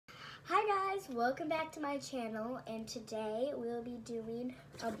welcome back to my channel, and today we'll be doing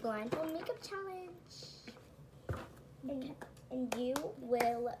a blindfold makeup challenge. And you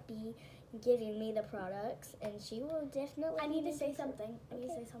will be giving me the products, and she will definitely... I need to say something.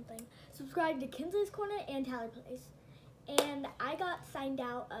 Subscribe to Kinsley's Corner and Tally Place. And I got signed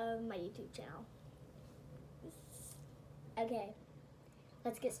out of my YouTube channel. Okay,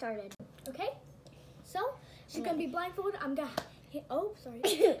 let's get started. Okay? So, she's going to be blindfolded. I'm going to... Oh, sorry.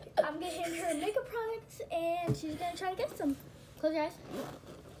 I'm going to hand her makeup products, and she's going to try to get some. Close your eyes.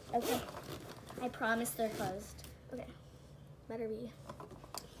 Okay. I promise they're closed. Okay. Better be.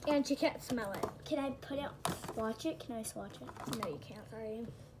 And she can't smell it. Can I put it, swatch it? Can I swatch it? No, you can't. Sorry. Here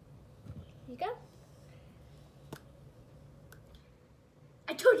you go.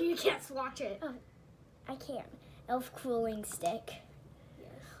 I told you can't swatch it. Oh, I can't. Elf cooling stick.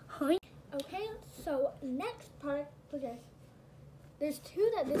 Yes. Okay, so next product, look guys. There's two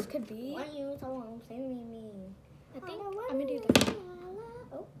that this could be. Why you so saying me? I think I'm gonna do this.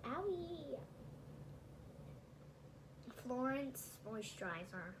 Oh, owie. Florence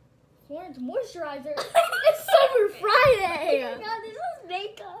moisturizer. Florence moisturizer. It's Summer Friday. Oh my God, this is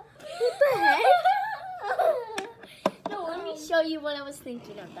makeup. What the heck? No, let me show you what I was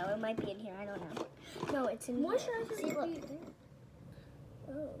thinking of, though. It might be in here. I don't know. No, it's in Moisturizer. See, look.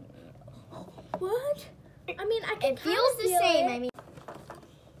 Oh. What? I mean, I can. It feels the same. I mean.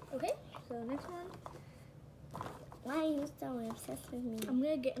 Okay. So next one. Why are you so obsessed with me? I'm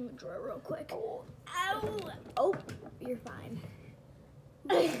gonna get in the drawer real quick. Oh. Ow. Oh, you're fine.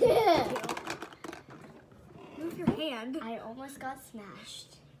 Move your hand. I almost got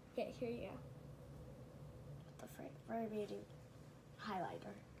smashed. Okay, here you go. What the frick? Rare Beauty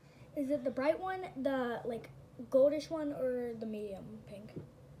highlighter. Is it the bright one, the like goldish one, or the medium pink?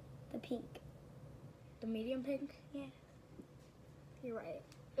 The pink. The medium pink? Yeah. You're right.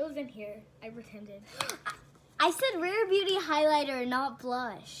 It was in here. I pretended. I said Rare Beauty highlighter, not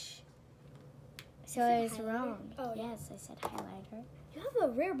blush. So I was highlighter? wrong. Oh, yes, I said highlighter. You have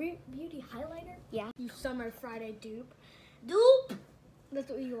a Rare Beauty highlighter? Yeah. You Summer Friday dupe. Dupe! That's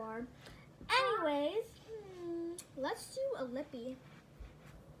what you are. Anyways, let's do a lippy.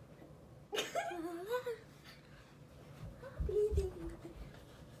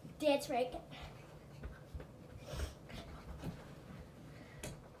 That's right.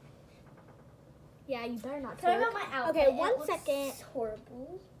 Yeah, you better not Sorry twerk. about my outfit. Okay, It one looks second.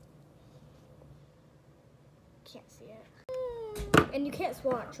 horrible. Can't see it. And you can't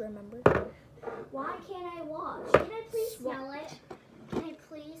swatch, remember? Why can't I watch? Can I please smell it? Can I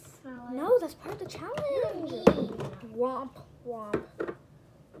please smell it? No, that's part of the You're challenge. mean. Womp, womp.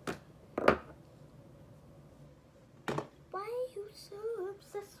 Why are you so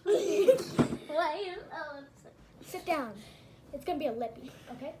obsessed with me? Why are you so upset? Sit down. It's gonna be a lippy,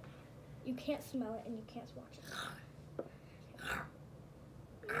 okay? You can't smell it and you can't swatch it.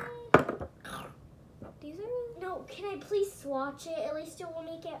 These are... No, can I please swatch it? At least it will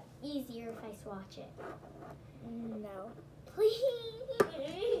make it easier if I swatch it. No.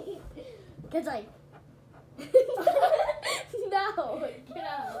 Please. Cause like... no, get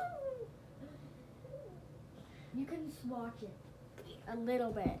out. You can swatch it a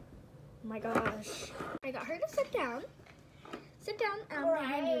little bit. Oh my gosh. I got her to sit down. Sit down and I'm gonna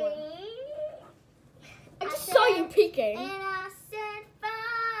hand you one. I just saw you peeking. And I set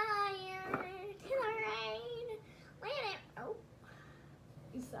fire to the rain. Let it. Oh.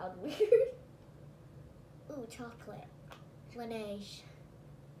 You sound weird. Ooh, chocolate. Laneige.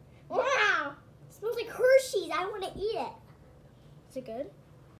 Wow! Smells like Hershey's. I want to eat it. Is it good?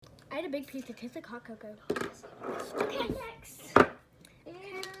 I had a big piece. It tastes like hot cocoa. Okay, next. And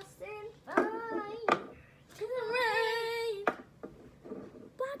I set fire to the rain.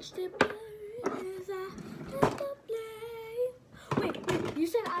 Watch the birds at the play. Wait, you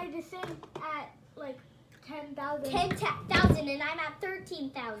said I had to sing at like 10,000. 10,000 and I'm at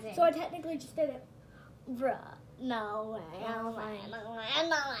 13,000. So I technically just did it. Bruh. No way. No way. I'm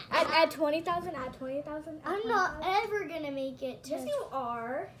not. At 20,000, at 20,000. I'm not ever gonna make it to. Yes, you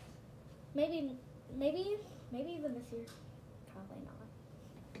are. Maybe even this year. Probably not.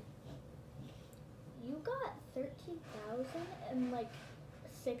 You got 13,000 in like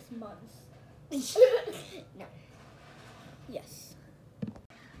 6 months. No. Yes.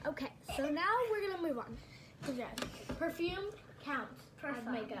 Okay, so now we're gonna move on. Okay. Perfume counts as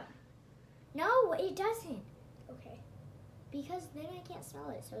makeup. No, it doesn't. Okay. Because then I can't smell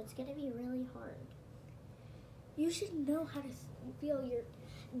it, so it's gonna be really hard. You should know how to feel your...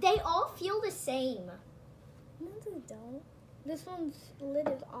 They all feel the same. No, they don't. This one's lid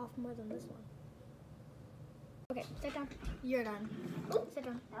is off more than this one. Okay, sit down. You're done. Ooh, sit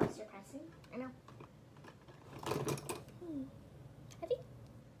down. That was depressing. I know. I think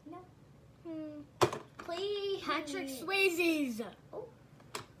no. Please. Patrick Swayze's. Oh.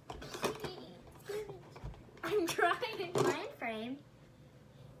 Please. I'm trying. Mind frame.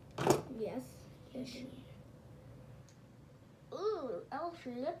 Yes. Ooh, El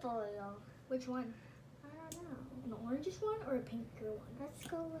Slippery. Which one? I don't know. An orangish one or a pinker one? Let's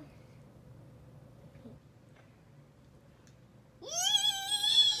go with pink.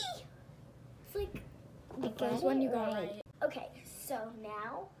 It's like The first one you got right. Okay, so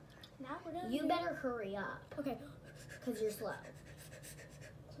now Now we're done. you better hurry up Okay. because you're slow.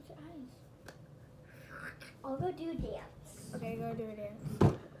 Close your eyes. I'll go do dance. Okay, go do a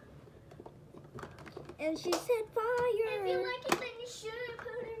dance. And she said fire. If you like it, then you should put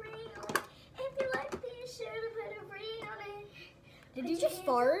a ring on it. If you like it, then you should put a ring on it. Did Put you your just hands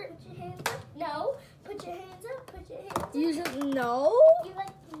fart? Up, put your hands up. No. Put your hands up. Put your hands up. You should, no. You like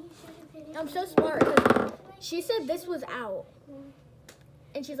it, then you should put it I'm so on. smart. 'Cause she said this was out.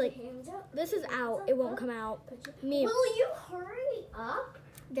 And she's like, Hands up. this is out. It won't come out. Put your- Me. Will you hurry up?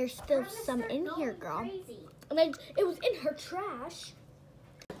 There's I'm still gonna some start in here, going girl. Crazy. And it was in her trash.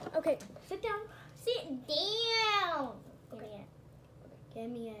 Okay, sit down. Sit down. Okay. Give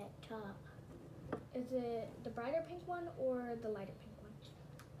me a top. Is it the brighter pink one or the lighter pink one?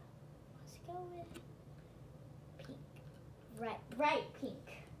 Let's go with pink. Bright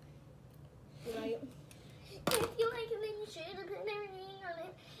pink. Right. If you like it, then you should have put a ring on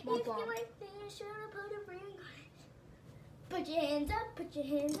it. Womp If you womp. like it, then you should have put a ring on it. Put your hands up. Put your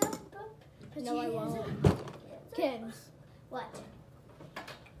hands up. Put No, your I hands won't. up. Put your hands up. Kins. What?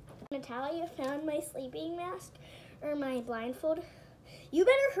 Natalia found my sleeping mask or my blindfold. You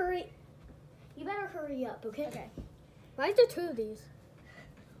better hurry. You better hurry up, okay? Okay. Why is there two of these?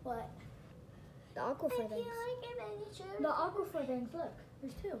 What? The aquifer If you things. like it, then you should. The aquifer things, look.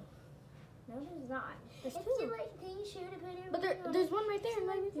 There's two. No, there's not. There's If two. you like, then you should have put a ring But on there's it. one right there. If you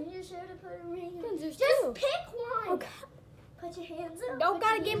and like, then you should have put a ring on it. There's Just two. pick one. Okay. Put your hands up. Don't Put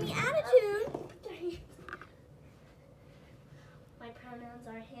gotta your give me hands up. attitude. Put your hands up. My pronouns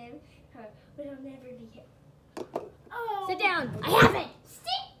are him, her, but it'll never be him. Oh. Sit down. I haven't.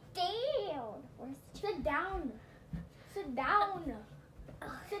 Sit down. Sit down. Sit down.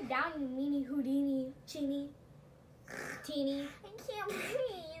 Sit down, you meanie Houdini, Chini, Teeny. I can't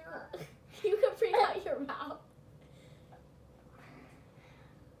breathe. You can breathe out your mouth.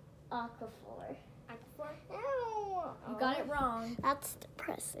 Aquifer. Aquifer? Ow. You got it wrong. That's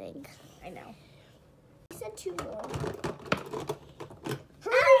depressing. I know. I said two more.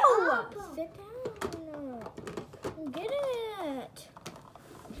 Hurry up. Sit down. Get it.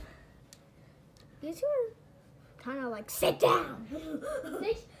 These two are kind of like, sit down.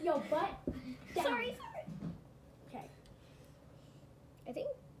 Sit your butt down. Sorry. Okay. I think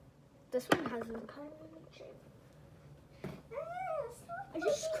this one has a I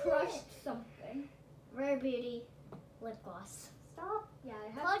just crushed something. Rare Beauty lip gloss. Stop Yeah,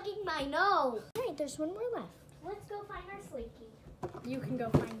 I have. plugging my nose. Alright, there's one more left. Let's go find our Slinky. You can go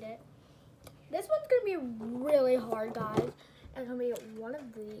find it. This one's gonna be really hard, guys. It's gonna be one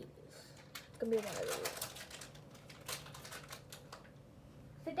of these. It's gonna be one of these.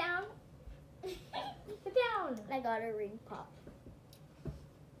 Sit down. Sit down. I got a ring pop.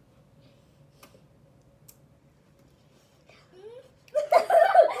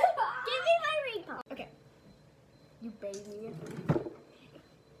 Give me my ring pop. Okay. You baby.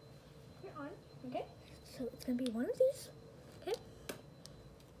 You're on. Okay. So it's gonna be one of these. Okay.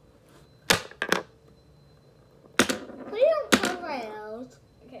 Please don't come right out.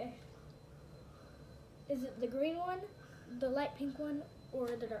 Okay. Is it the green one, the light pink one, or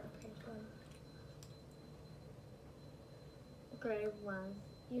the dark pink one? Gray one.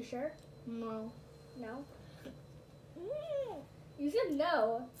 You sure? No. No? You said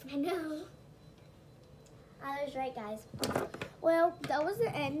no. I know. I was right, guys. Well, that was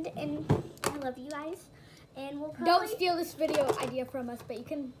the end, and I love you guys. And we'll probably Don't steal this video idea from us, but you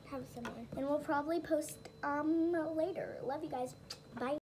can have it somewhere. and we'll probably post later. Love you guys. Bye.